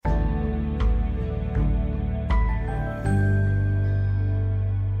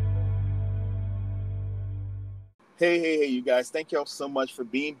Hey, you guys. Thank y'all so much for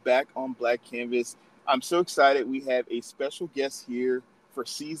being back on Black Canvas. I'm so excited. We have a special guest here for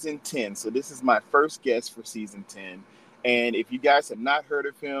season 10. So, this is my first guest for season 10. And if you guys have not heard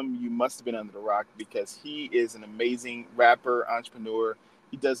of him, you must have been under the rock because he is an amazing rapper, entrepreneur.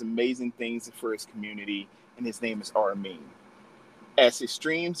 He does amazing things for his community, and his name is Armin. As his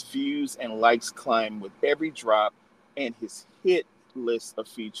streams, views, and likes climb with every drop, and his hit list of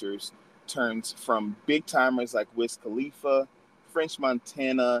features turns from big timers like Wiz Khalifa, French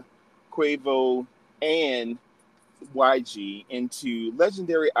Montana, Quavo, and YG into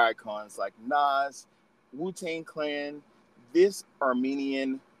legendary icons like Nas, Wu Tang Clan. This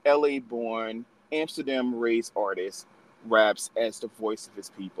Armenian, LA born, Amsterdam raised artist raps as the voice of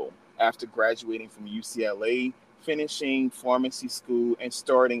his people. After graduating from UCLA, finishing pharmacy school, and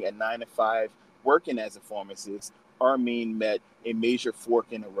starting at 9 to 5 working as a pharmacist, Armin met a major fork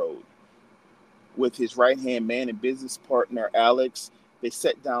in the road. With his right hand man and business partner, Alex, they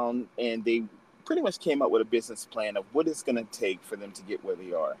sat down and they pretty much came up with a business plan of what it's going to take for them to get where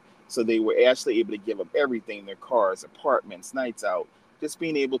they are. So they were actually able to give up everything, their cars, apartments, nights out, just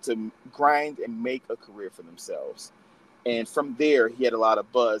being able to grind and make a career for themselves. And from there, he had a lot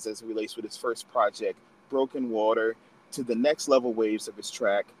of buzz as it relates with his first project, Broken Water, to the next level waves of his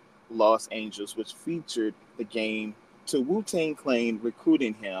track, Los Angeles, which featured the game, to Wu Tang Clan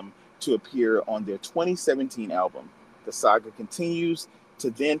recruiting him to appear on their 2017 album. The saga continues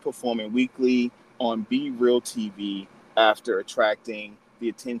to then performing weekly on Be Real TV after attracting the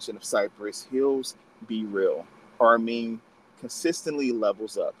attention of Cypress Hill's Be Real. Armin consistently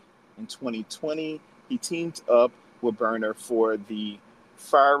levels up. In 2020, he teamed up with Burner for the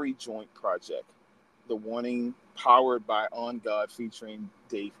Fiery Joint Project, The Warning, powered by On God featuring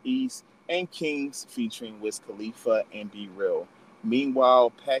Dave East, and Kings featuring Wiz Khalifa and Be Real.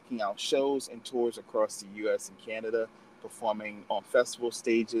 Meanwhile, packing out shows and tours across the US and Canada, performing on festival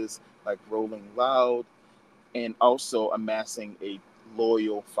stages like Rolling Loud, and also amassing a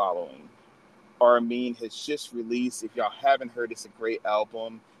loyal following. Armin has just released, if y'all haven't heard, it's a great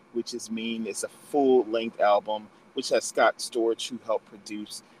album, which is Mean. It's a full length album, which has Scott Storch, who helped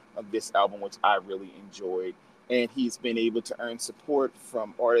produce this album, which I really enjoyed. And he's been able to earn support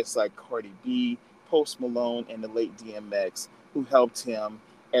from artists like Cardi B, Post Malone, and the late DMX, who helped him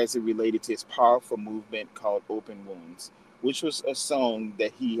as it related to his powerful movement called Open Wounds, which was a song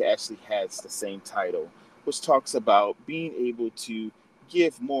that he actually has the same title, which talks about being able to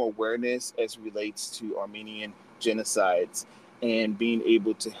give more awareness as it relates to Armenian genocides and being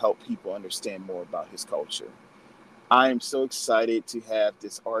able to help people understand more about his culture. I am so excited to have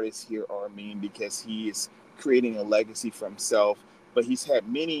this artist here, Armin, because he is creating a legacy for himself. But he's had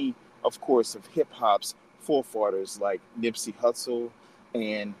many, of course, of hip hop's forefathers like Nipsey Hussle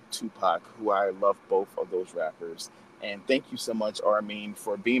and Tupac, who I love both of those rappers. And thank you so much, Armin,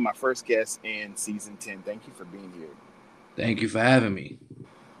 for being my first guest in season 10. Thank you for being here. Thank you for having me.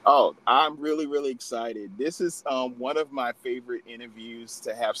 Oh, I'm really, really excited. This is one of my favorite interviews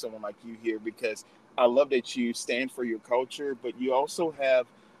to have someone like you here because I love that you stand for your culture, but you also have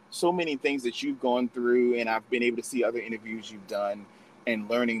so many things that you've gone through, and I've been able to see other interviews you've done and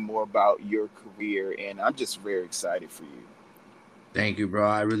learning more about your career, and I'm just very excited for you. Thank you, bro.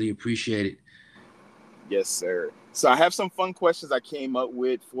 I really appreciate it. Yes, sir. So I have some fun questions I came up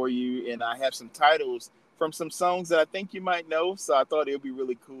with for you, and I have some titles from some songs that I think you might know. So I thought it would be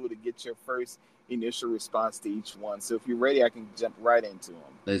really cool to get your first initial response to each one. So if you're ready, I can jump right into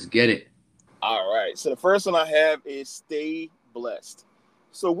them. Let's get it. All right. So the first one I have is Stay Blessed.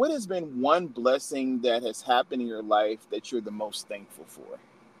 So, what has been one blessing that has happened in your life that you're the most thankful for?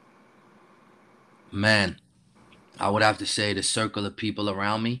 Man, I would have to say the circle of people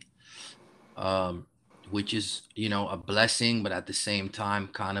around me, um, which is, a blessing, but at the same time,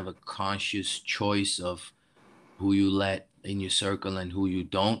 kind of a conscious choice of who you let in your circle and who you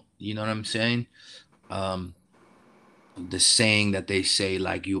don't. You know what I'm saying? Um, the saying that they say,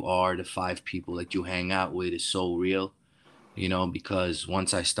 like, you are the five people that you hang out with is so real, because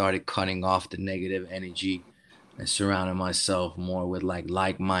once I started cutting off the negative energy and surrounding myself more with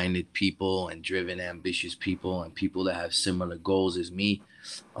like-minded people and driven ambitious people and people that have similar goals as me,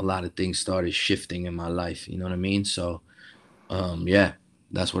 a lot of things started shifting in my life. You know what I mean? So yeah,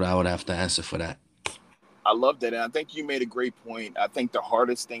 that's what I would have to answer for that. I love that. And I think you made a great point. I think the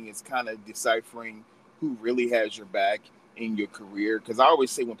hardest thing is kind of deciphering who really has your back in your career. Because I always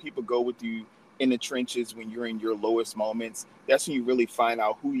say when people go with you in the trenches, when you're in your lowest moments, that's when you really find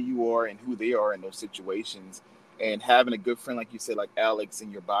out who you are and who they are in those situations. And having a good friend, like you said, like Alex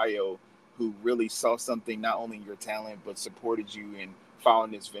in your bio, who really saw something not only in your talent, but supported you in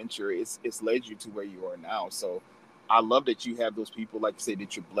following this venture, it's led you to where you are now. So I love that you have those people, like you say,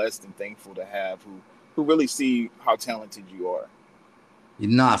 that you're blessed and thankful to have, who really see how talented you are.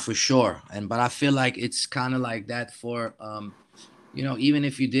 Nah, for sure. And but I feel like it's kind of like that for even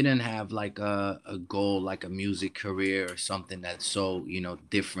if you didn't have like a goal like a music career or something that's so,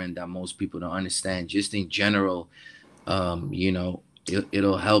 different that most people don't understand, just in general,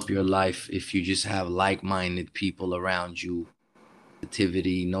 it'll help your life if you just have like-minded people around you,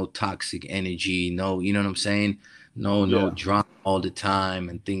 positivity, no toxic energy, no, you know what I'm saying? No Yeah. drama all the time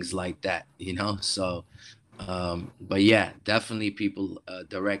and things like that, So, but yeah, definitely people,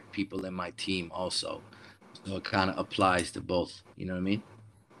 direct people in my team also. So it kind of applies to both. You know what I mean?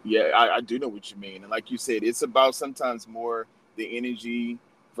 Yeah, I do know what you mean. And like you said, it's about sometimes more the energy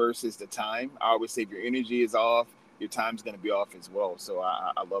versus the time. I always say if your energy is off, your time's going to be off as well. So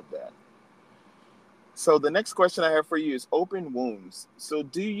I love that. So the next question I have for you is open wounds. So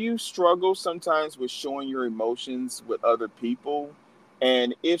do you struggle sometimes with showing your emotions with other people?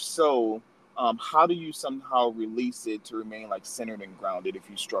 And if so, how do you somehow release it to remain like centered and grounded if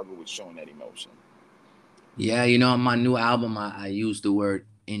you struggle with showing that emotion? Yeah, on my new album, I use the word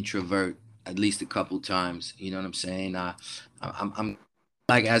introvert at least a couple times. You know what I'm saying? I'm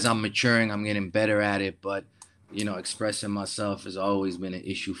like, as I'm maturing, I'm getting better at it, but expressing myself has always been an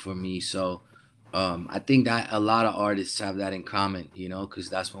issue for me. So, I think that a lot of artists have that in common. Because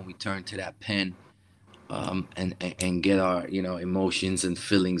that's when we turn to that pen, and get our emotions and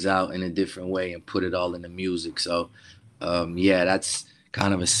feelings out in a different way and put it all in the music. So, yeah, that's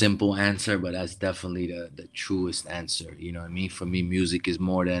kind of a simple answer, but that's definitely the truest answer. You know what I mean? For me, music is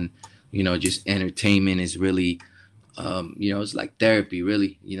more than just entertainment. Is really, it's like therapy,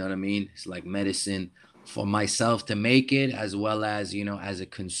 really. You know what I mean? It's like medicine for myself to make it, as well as as a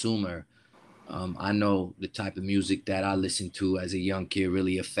consumer. I know the type of music that I listened to as a young kid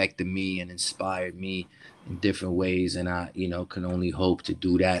really affected me and inspired me in different ways, and I, can only hope to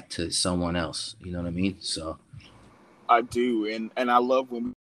do that to someone else. You know what I mean? So, I do, and I love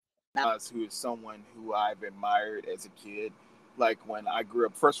when who is someone who I've admired as a kid. Like when I grew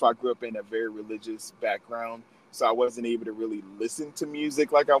up, first of all, I grew up in a very religious background, so I wasn't able to really listen to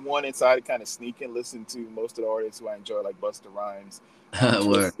music like I wanted. So I had to kind of sneak and listen to most of the artists who I enjoy, like Busta Rhymes,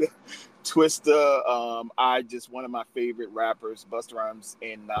 word. Twista. I just one of my favorite rappers, Busta Rhymes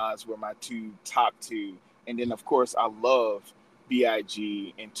and Nas, were my two top two, and then of course I love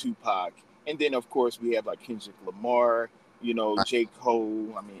Big and Tupac, and then of course we have like Kendrick Lamar, J.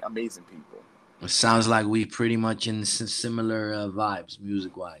 Cole. I mean, amazing people. It sounds like we pretty much in similar vibes,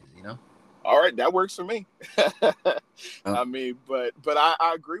 music wise. All right, that works for me. Uh, I mean, but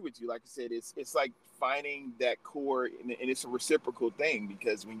I agree with you. Like I said, it's like finding that core, and it's a reciprocal thing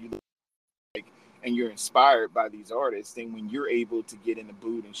because when you like and you're inspired by these artists, then when you're able to get in the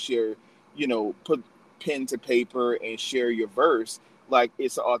booth and share, put pen to paper and share your verse, like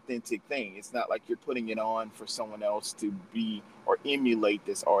it's an authentic thing. It's not like you're putting it on for someone else to be or emulate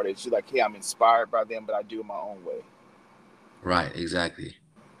this artist. You're like, hey, I'm inspired by them, but I do it my own way. right, exactly.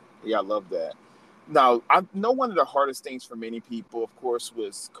 Yeah, I love that. Now, I know one of the hardest things for many people, of course,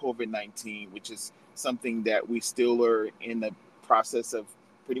 was COVID-19, which is something that we still are in the process of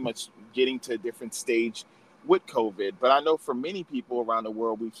pretty much getting to a different stage with COVID. But I know for many people around the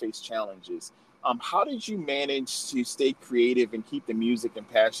world, we face challenges. How did you manage to stay creative and keep the music and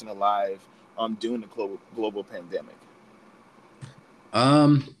passion alive during the global pandemic?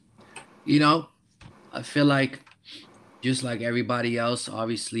 Um, you know, I feel like just like everybody else,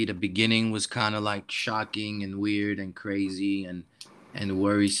 obviously the beginning was kind of like shocking and weird and crazy and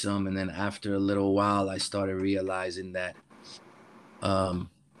worrisome, and then after a little while, I started realizing that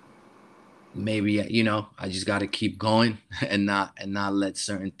um maybe I just got to keep going and not let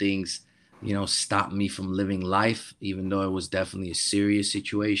certain things stop me from living life, even though it was definitely a serious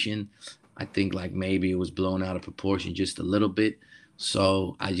situation. I think like maybe it was blown out of proportion just a little bit,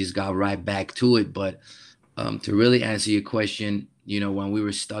 so I just got right back to it. But to really answer your question, when we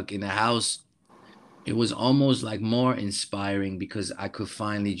were stuck in the house, it was almost like more inspiring because I could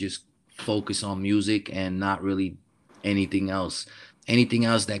finally just focus on music and not really anything else. Anything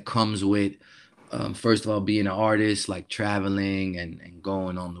else that comes with, first of all, being an artist, like traveling and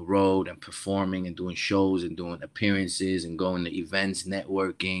going on the road and performing and doing shows and doing appearances and going to events,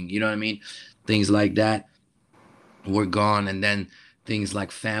 networking, you know what I mean? Things like that were gone. And then things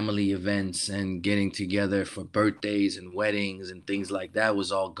like family events and getting together for birthdays and weddings and things like that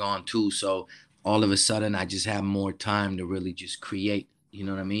was all gone too. So all of a sudden I just have more time to really just create, you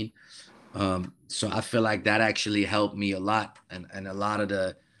know what I mean? So I feel like that actually helped me a lot, and a lot of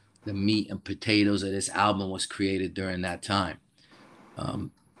the meat and potatoes of this album was created during that time.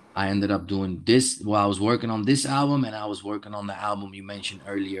 um I ended up doing this while I was working on this album, and I was working on the album you mentioned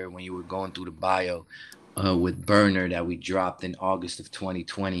earlier when you were going through the bio with Burner that we dropped in August of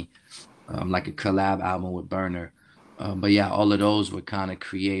 2020, like a collab album with Burner. But yeah, all of those were kind of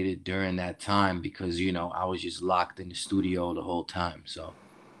created during that time because I was just locked in the studio the whole time. So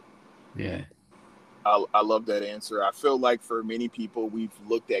yeah. I love that answer. I feel like for many people, we've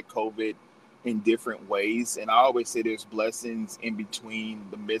looked at COVID in different ways. And I always say there's blessings in between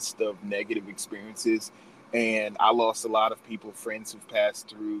the midst of negative experiences. And I lost a lot of people, friends who've passed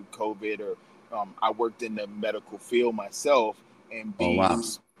through COVID, or I worked in the medical field myself and Oh being wow.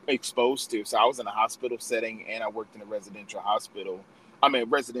 exposed to. So I was in a hospital setting and I worked in a residential hospital. I mean,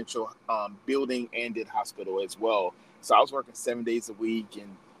 residential building and did hospital as well. So I was working 7 days a week,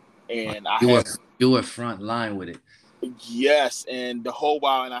 and I You were had. you were front line with it. Yes, and the whole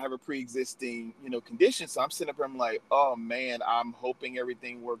while, and I have a pre-existing, condition. So I'm sitting up here, I'm like, oh man, I'm hoping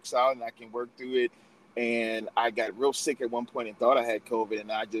everything works out and I can work through it. And I got real sick at one point and thought I had COVID,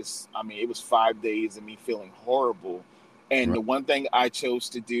 and I mean, it was 5 days of me feeling horrible. And Right. the one thing I chose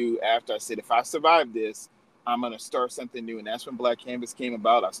to do after I said, if I survive this, I'm gonna start something new, and that's when Black Canvas came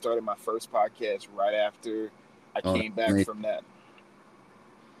about. I started my first podcast right after I Oh, came back that's from that.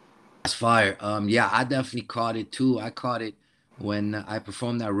 That's fire. Yeah, I definitely caught it too. I caught it when I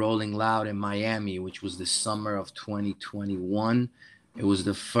performed at Rolling Loud in Miami, which was the summer of 2021. It was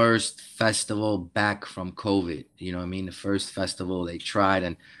the first festival back from COVID. You know what I mean? The first festival they tried,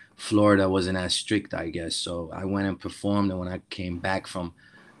 and Florida wasn't as strict, I guess. So I went and performed, and when I came back from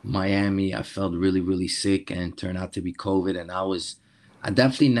Miami, I felt really, really sick, and it turned out to be COVID. And I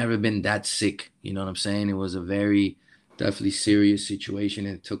definitely never been that sick. You know what I'm saying? It was a very definitely serious situation,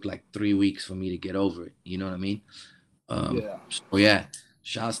 and it took like 3 weeks for me to get over it. You know what I mean? Yeah, So yeah,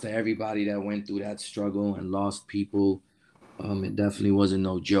 shouts to everybody that went through that struggle and lost people. It definitely wasn't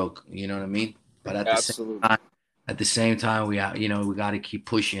no joke. You know what I mean? But absolutely. at the same time, we got to keep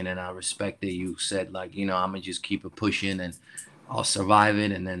pushing. And I respect that you said like, I'm gonna just keep it pushing and I'll survive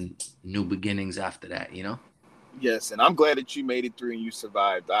it, and then new beginnings after that. You know? Yes, and I'm glad that you made it through and you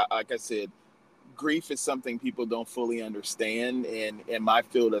survived. Like I said, grief is something people don't fully understand, and in my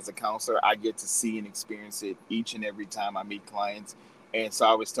field as a counselor, I get to see and experience it each and every time I meet clients. And so I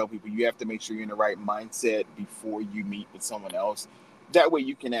always tell people you have to make sure you're in the right mindset before you meet with someone else. That way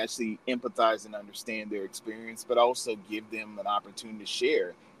you can actually empathize and understand their experience, but also give them an opportunity to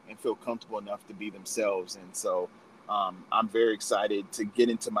share and feel comfortable enough to be themselves. And so I'm very excited to get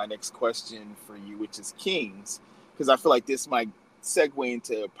into my next question for you, which is kings, because I feel like this might segue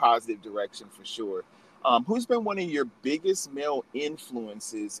into a positive direction for sure. Who's been one of your biggest male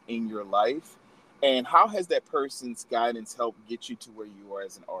influences in your life, and how has that person's guidance helped get you to where you are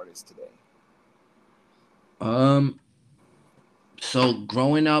as an artist today? Um. So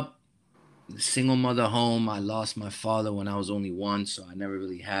growing up, single mother home, I lost my father when I was only one, so I never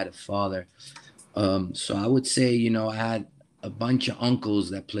really had a father. So I would say, I had a bunch of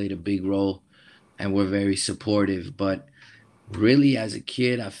uncles that played a big role and were very supportive. But really, as a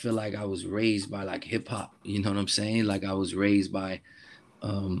kid, I feel like I was raised by like hip hop. You know what I'm saying? Like I was raised by,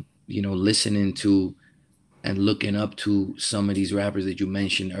 listening to and looking up to some of these rappers that you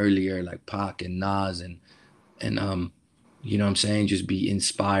mentioned earlier, like Pac and Nas, and what I'm saying, just be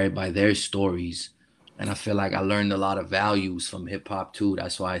inspired by their stories. And I feel like I learned a lot of values from hip hop too.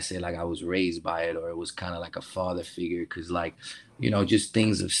 That's why I say like I was raised by it, or it was kind of like a father figure, because like, just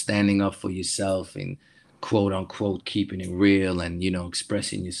things of standing up for yourself and quote unquote keeping it real and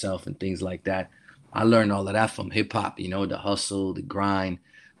expressing yourself and things like that. I learned all of that from hip hop, the hustle, the grind,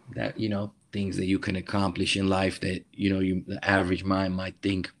 that things that you can accomplish in life that the average mind might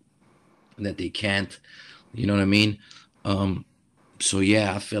think that they can't. You know what I mean? Um, so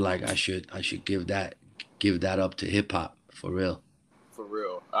yeah, I feel like I should give that up to hip hop for real. For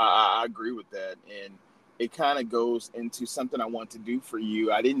real, I agree with that, and it kind of goes into something I want to do for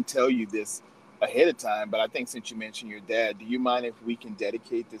you. I didn't tell you this ahead of time, but I think since you mentioned your dad, do you mind if we can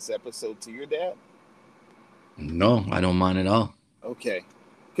dedicate this episode to your dad? No, I don't mind at all. Okay.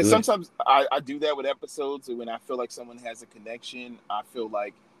 Because Good. sometimes I do that with episodes, and when I feel like someone has a connection, I feel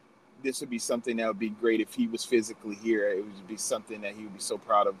like this would be something that would be great if he was physically here. It would be something that he would be so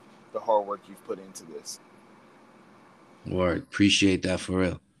proud of the hard work you've put into this. Word. Appreciate that for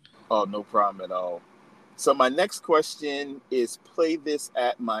real. Oh, no problem at all. So my next question is play this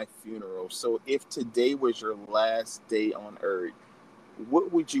at my funeral. So if today was your last day on earth,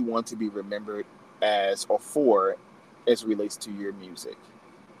 what would you want to be remembered as or for as it relates to your music?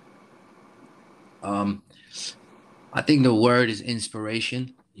 Um, I think the word is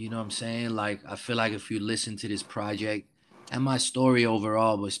inspiration. You know what I'm saying? Like I feel like if you listen to this project, And my story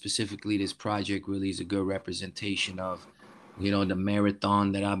overall, but specifically this project really is a good representation of, the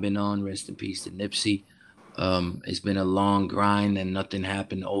marathon that I've been on. Rest in peace to Nipsey. It's been a long grind and nothing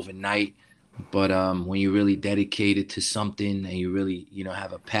happened overnight. But when you're really dedicated to something and you really,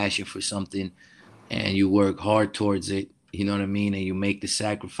 have a passion for something and you work hard towards it, you know what I mean? And you make the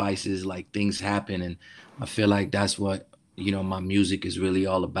sacrifices, like things happen. And I feel like that's what, my music is really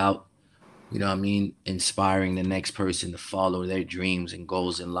all about. You know what I mean? Inspiring the next person to follow their dreams and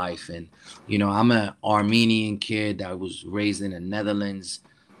goals in life. And, I'm an Armenian kid that was raised in the Netherlands.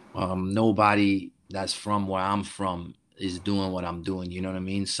 Nobody that's from where I'm from is doing what I'm doing. You know what I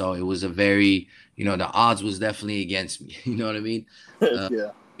mean? So it was a very, the odds was definitely against me. You know what I mean? Uh,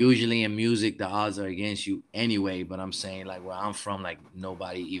 Yeah. Usually in music, the odds are against you anyway. But I'm saying like where I'm from, like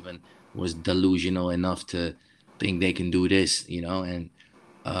nobody even was delusional enough to think they can do this.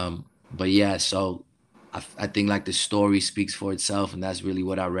 But yeah, so I think like the story speaks for itself, and that's really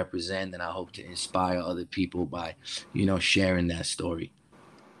what I represent, and I hope to inspire other people by, sharing that story.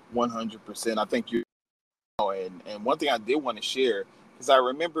 100%. I think you and one thing I did want to share because I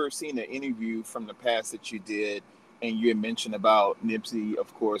remember seeing an interview from the past that you did, and you had mentioned about Nipsey,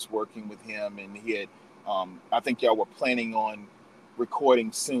 of course, working with him, and he had, I think y'all were planning on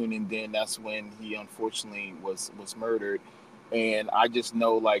recording soon, and then that's when he unfortunately was murdered. And I just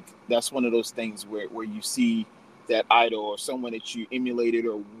know like that's one of those things where you see that idol or someone that you emulated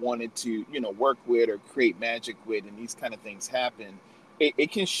or wanted to work with or create magic with, and these kind of things happen.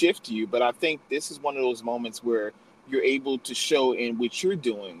 It can shift you, but I think this is one of those moments where you're able to show in what you're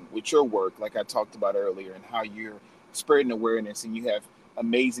doing with your work, like I talked about earlier, and how you're spreading awareness, and you have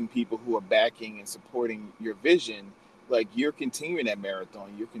amazing people who are backing and supporting your vision. Like you're continuing that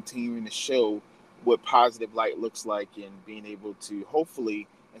marathon, you're continuing to show what positive light looks like, and being able to hopefully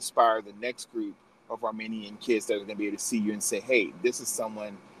inspire the next group of Armenian kids that are going to be able to see you and say, hey, this is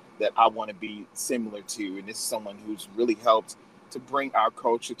someone that I want to be similar to, and this is someone who's really helped to bring our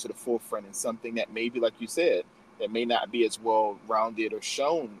culture to the forefront, and something that maybe, like you said, that may not be as well rounded or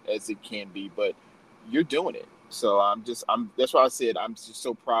shown as it can be, but you're doing it. So I'm that's why I said I'm just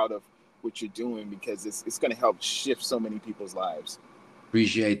so proud of what you're doing, because it's going to help shift so many people's lives.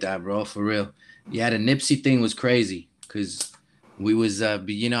 Appreciate that, bro, for real. Yeah, the Nipsey thing was crazy because we was, I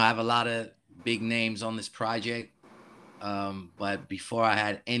have a lot of big names on this project. But before I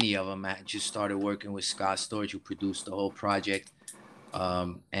had any of them, I just started working with Scott Storch, who produced the whole project.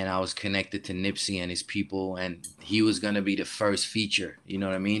 And I was connected to Nipsey and his people, and he was gonna be the first feature. You know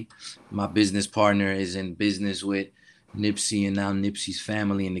what I mean? My business partner is in business with Nipsey, and now Nipsey's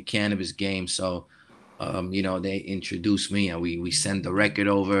family in the cannabis game. So, they introduced me, and we sent the record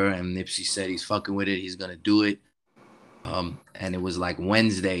over, and Nipsey said he's fucking with it. He's gonna do it. And it was like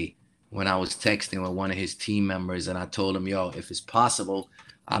Wednesday when I was texting with one of his team members, and I told him, yo, if it's possible,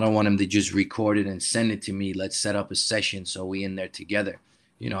 I don't want him to just record it and send it to me. Let's set up a session so we in there together.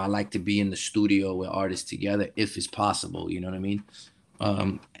 I like to be in the studio with artists together if it's possible. You know what I mean?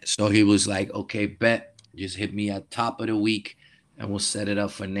 So he was like, okay, bet. Just hit me at top of the week and we'll set it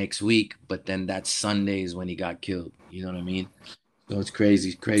up for next week. But then that Sunday is when he got killed. You know what I mean? So it's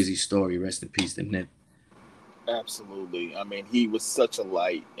crazy, crazy story. Rest in peace to Nip. Absolutely. I mean, he was such a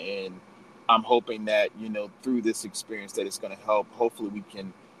light, and I'm hoping that through this experience that it's going to help. Hopefully, we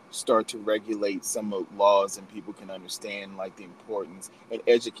can start to regulate some of laws, and people can understand like the importance and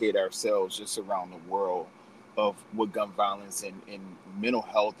educate ourselves just around the world of what gun violence and mental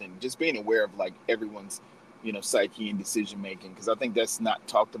health, and just being aware of like everyone's psyche and decision making, because I think that's not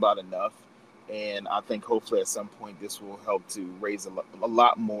talked about enough. And I think hopefully at some point this will help to raise a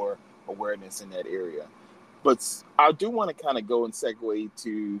lot more awareness in that area. But I do want to kind of go and segue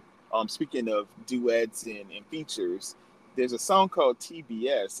to speaking of duets and features. There's a song called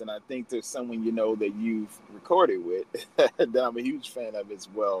TBS, and I think there's someone that you've recorded with that I'm a huge fan of as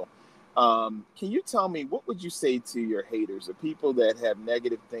well. Can you tell me what would you say to your haters, or people that have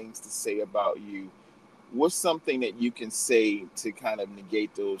negative things to say about you? What's something that you can say to kind of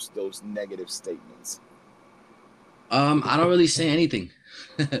negate those negative statements? I don't really say anything.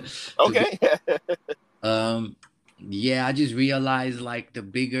 To be Okay. Um, yeah, I just realized like the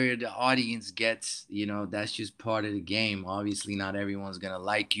bigger the audience gets, that's just part of the game. Obviously, not everyone's gonna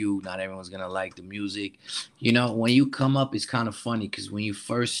like you, not everyone's gonna like the music. When you come up, it's kind of funny because when you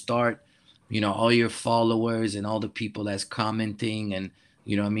first start, all your followers and all the people that's commenting and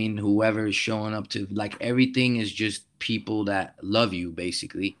what I mean, whoever is showing up to like everything is just people that love you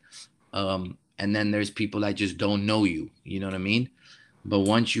basically. And then there's people that just don't know you, you know what I mean? But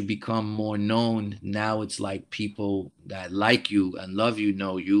once you become more known, now it's like people that like you and love you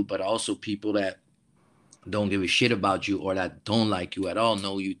know you, but also people that don't give a shit about you or that don't like you at all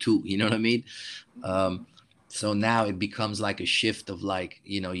know you too. You know what I mean? Um, so now it becomes like a shift of like,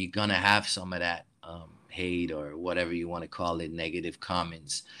 you're gonna have some of that hate or whatever you want to call it, negative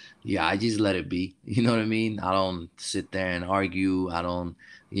comments. Yeah, I just let it be. You know what I mean? I don't sit there and argue. I don't,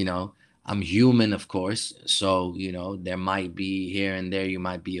 you know, I'm human, of course. So, there might be here and there, you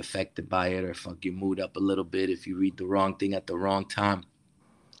might be affected by it or fuck your mood up a little bit if you read the wrong thing at the wrong time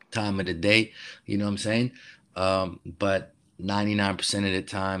of the day. You know what I'm saying? But 99% of the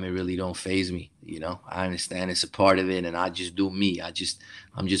time, it really don't phase me. I understand it's a part of it, and I just do me.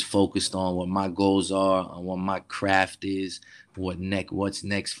 I'm just focused on what my goals are, on what my craft is, what's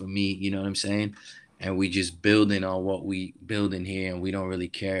next for me. You know what I'm saying? And we just building on what we building here, and we don't really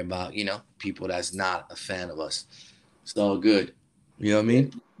care about people that's not a fan of us. It's all good. You know what I There,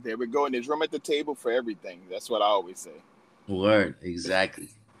 mean? there we go. And there's room at the table for everything. That's what I always say. Word, exactly.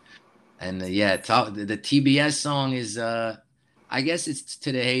 And yeah, the TBS song is I guess it's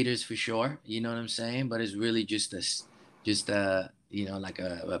to the haters for sure, you know what I'm saying? But it's really just like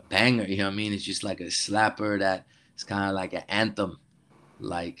a banger, you know what I mean? It's just like a slapper that it's kind of like an anthem.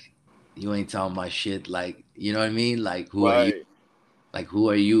 Like you ain't talking about shit, like, you know what I mean? Like who are you? Right. Like who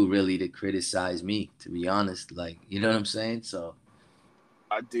are you really to criticize me, to be honest? Like, you know what I'm saying? So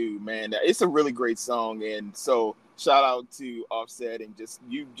I do, man. It's a really great song, and so shout out to Offset and just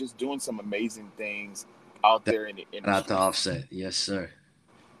you just doing some amazing things out that there in the shout out to industry. Offset. Yes, sir.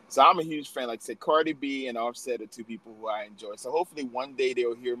 So I'm a huge fan. Like I said, Cardi B and Offset are two people who I enjoy. So hopefully one day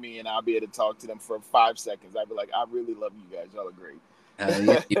they'll hear me and I'll be able to talk to them for 5 seconds. I'll be like, I really love you guys. Y'all are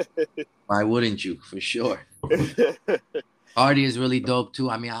Hell yeah. great. Why wouldn't you? For sure. Cardi is really dope too.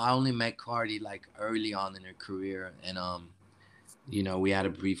 I mean, I only met Cardi like early on in her career, and we had a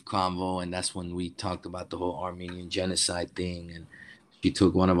brief convo, and that's when we talked about the whole Armenian genocide thing, and she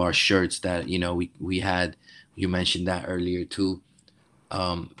took one of our shirts that we had. You mentioned that earlier too.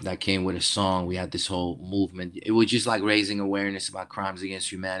 That came with a song. We had this whole movement. It was just like raising awareness about crimes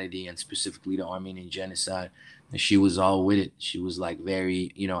against humanity and specifically the Armenian genocide. And she was all with it. She was like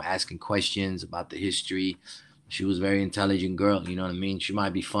very, asking questions about the history. She was a very intelligent girl. You know what I mean? She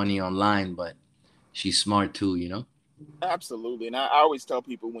might be funny online, but she's smart too. Absolutely. And I always tell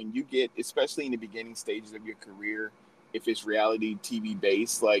people when you get, especially in the beginning stages of your career, if it's reality TV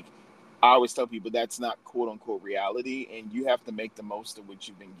based, like I always tell people that's not quote unquote reality. And you have to make the most of what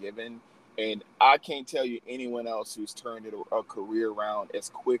you've been given. And I can't tell you anyone else who's turned a career around as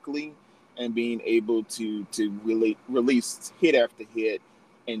quickly and being able to really release hit after hit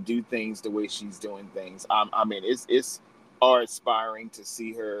and do things the way she's doing things. I mean, it's awe inspiring to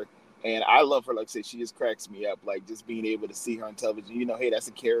see her, and I love her. Like I said, she just cracks me up. Like just being able to see her on television, hey, that's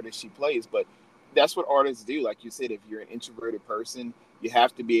a character she plays. But that's what artists do. Like you said, if you're an introverted person, you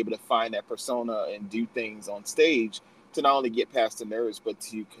have to be able to find that persona and do things on stage to not only get past the nerves, but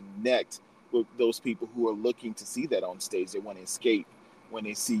to connect with those people who are looking to see that on stage. They want to escape when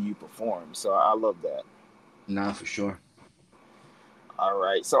they see you perform. So I love that. Nah, for sure. All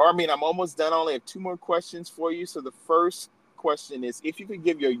right. So, Armin, I'm almost done. I only have two more questions for you. So, the first question is if you could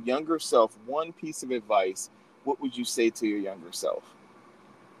give your younger self one piece of advice, what would you say to your younger self?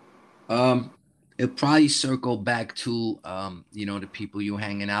 Um, it'll probably circle back to the people you're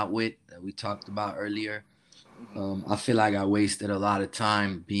hanging out with that we talked about earlier. Mm-hmm. I feel like I wasted a lot of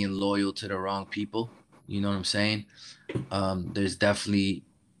time being loyal to the wrong people. You know what I'm saying? There's definitely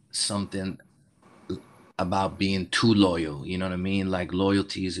something about being too loyal. You know what I mean? Like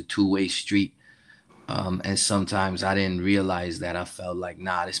loyalty is a two-way street. And sometimes I didn't realize that. I felt like,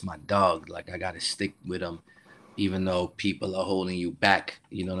 nah, this my dog. Like I gotta stick with him, even though people are holding you back.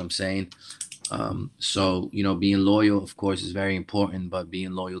 You know what I'm saying? So being loyal, of course, is very important, but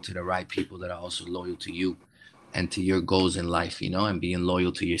being loyal to the right people that are also loyal to you and to your goals in life, and being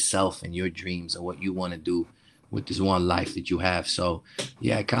loyal to yourself and your dreams and what you want to do with this one life that you have. So,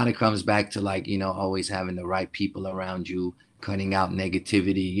 yeah, it kind of comes back to like, always having the right people around you, cutting out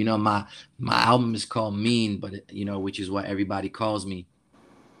negativity. My album is called Mean, but which is what everybody calls me,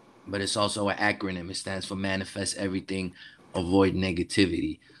 but it's also an acronym. It stands for Manifest Everything, Avoid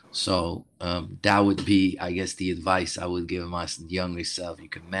Negativity. So that would be, I guess, the advice I would give my younger self. You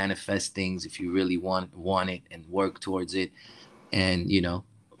can manifest things if you really want it and work towards it. And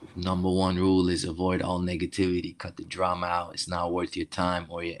number one rule is avoid all negativity. Cut the drama out. It's not worth your time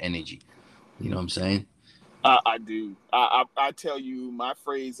or your energy. You know what I'm saying? I do. I tell you my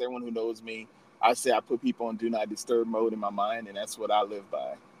phrase, everyone who knows me, I say I put people on do not disturb mode in my mind, and that's what I live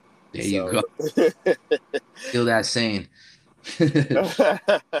by. There you So go. Still that saying.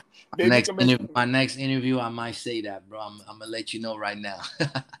 maybe you can mention. My next interview, I might say that, bro. I'm gonna let you know right now.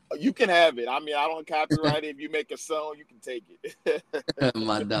 you can have it. I mean, I don't copyright it. If you make a song, you can take it.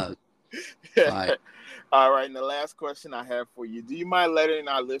 My dog. Fire. All right, and the last question I have for you: do you mind letting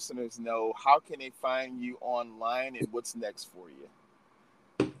our listeners know how can they find you online and what's next for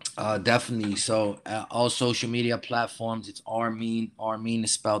you? Definitely. So all social media platforms, it's Armin. Armin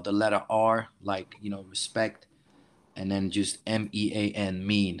is spelled the letter R, like respect, and then just MEAN,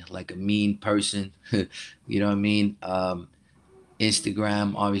 mean, like a mean person. You know what I mean?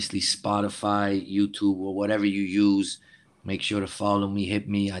 Instagram, obviously Spotify, YouTube, or whatever you use. Make sure to follow me, hit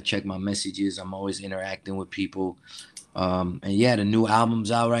me. I check my messages. I'm always interacting with people. And yeah, the new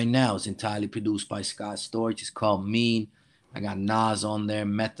album's out right now. It's entirely produced by Scott Storch. It's called Mean. I got Nas on there,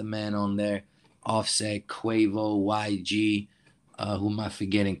 Method Man on there, Offset, Quavo, YG. Who am I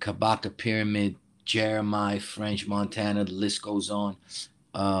forgetting? Kabaka Pyramid, Jeremiah, French Montana. The list goes on.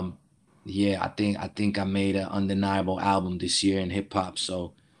 Um, yeah, I think I made an undeniable album this year in hip hop.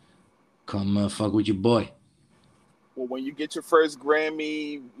 So come fuck with your boy. Well, when you get your first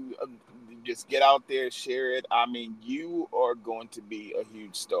Grammy, uh, just get out there, share it. I mean, you are going to be a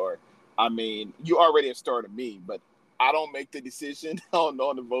huge star. I mean, you already a star to me, but I don't make the decision on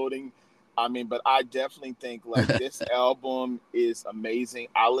the voting. I mean, but I definitely think like this album is amazing.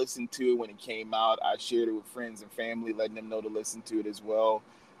 I listened to it when it came out. I shared it with friends and family, letting them know to listen to it as well.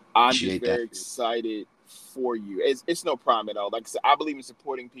 I'm just Appreciate that. very excited for you. It's no problem at all. Like I said, I believe in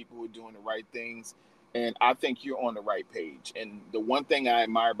supporting people who are doing the right things, and I think you're on the right page. And the one thing I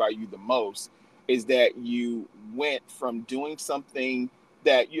admire about you the most is that you went from doing something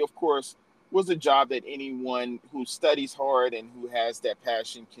that you, of course, was a job that anyone who studies hard and who has that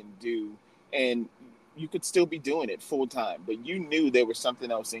passion can do, and you could still be doing it full time. But you knew there was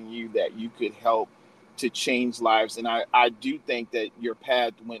something else in you that you could help to change lives. And I do think that your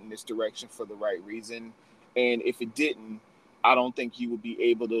path went in this direction for the right reason. And if it didn't, I don't think you would be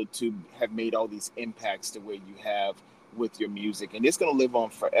able to have made all these impacts the way you have with your music. And it's going to live on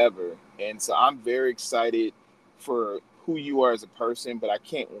forever. And so I'm very excited for who you are as a person, but I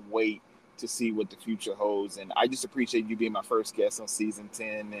can't wait to see what the future holds. And I just appreciate you being my first guest on season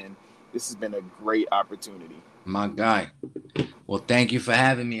 10. And this has been a great opportunity. My guy. Well, thank you for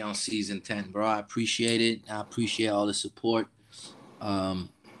having me on season 10, bro. I appreciate it. I appreciate all the support. Um,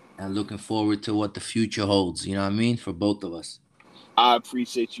 and looking forward to what the future holds. You know what I mean? For both of us. I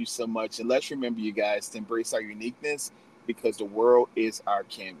appreciate you so much. And let's remember, you guys, to embrace our uniqueness because the world is our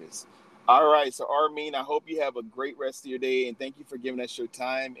canvas. All right. So, Armin, I hope you have a great rest of your day. And thank you for giving us your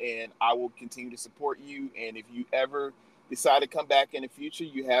time. And I will continue to support you. And if you ever decide to come back in the future,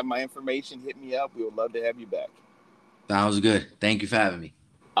 you have my information. Hit me up. We would love to have you back. Sounds good. Thank you for having me.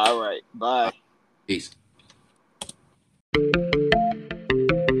 All right. Bye. Peace.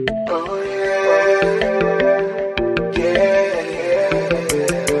 Oh yeah, yeah.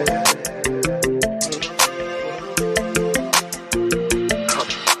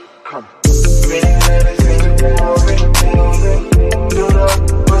 Come. Many letters in the war. Do not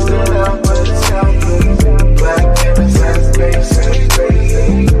what's the love, but it's helpless. Black canvas has space and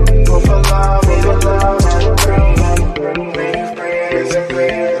free. Go for love, and free. Many friends and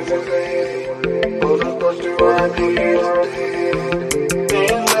friends and friends. All the thoughts you want to hear.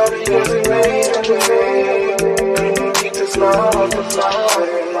 Doesn't make a way. Need to smile off the fly.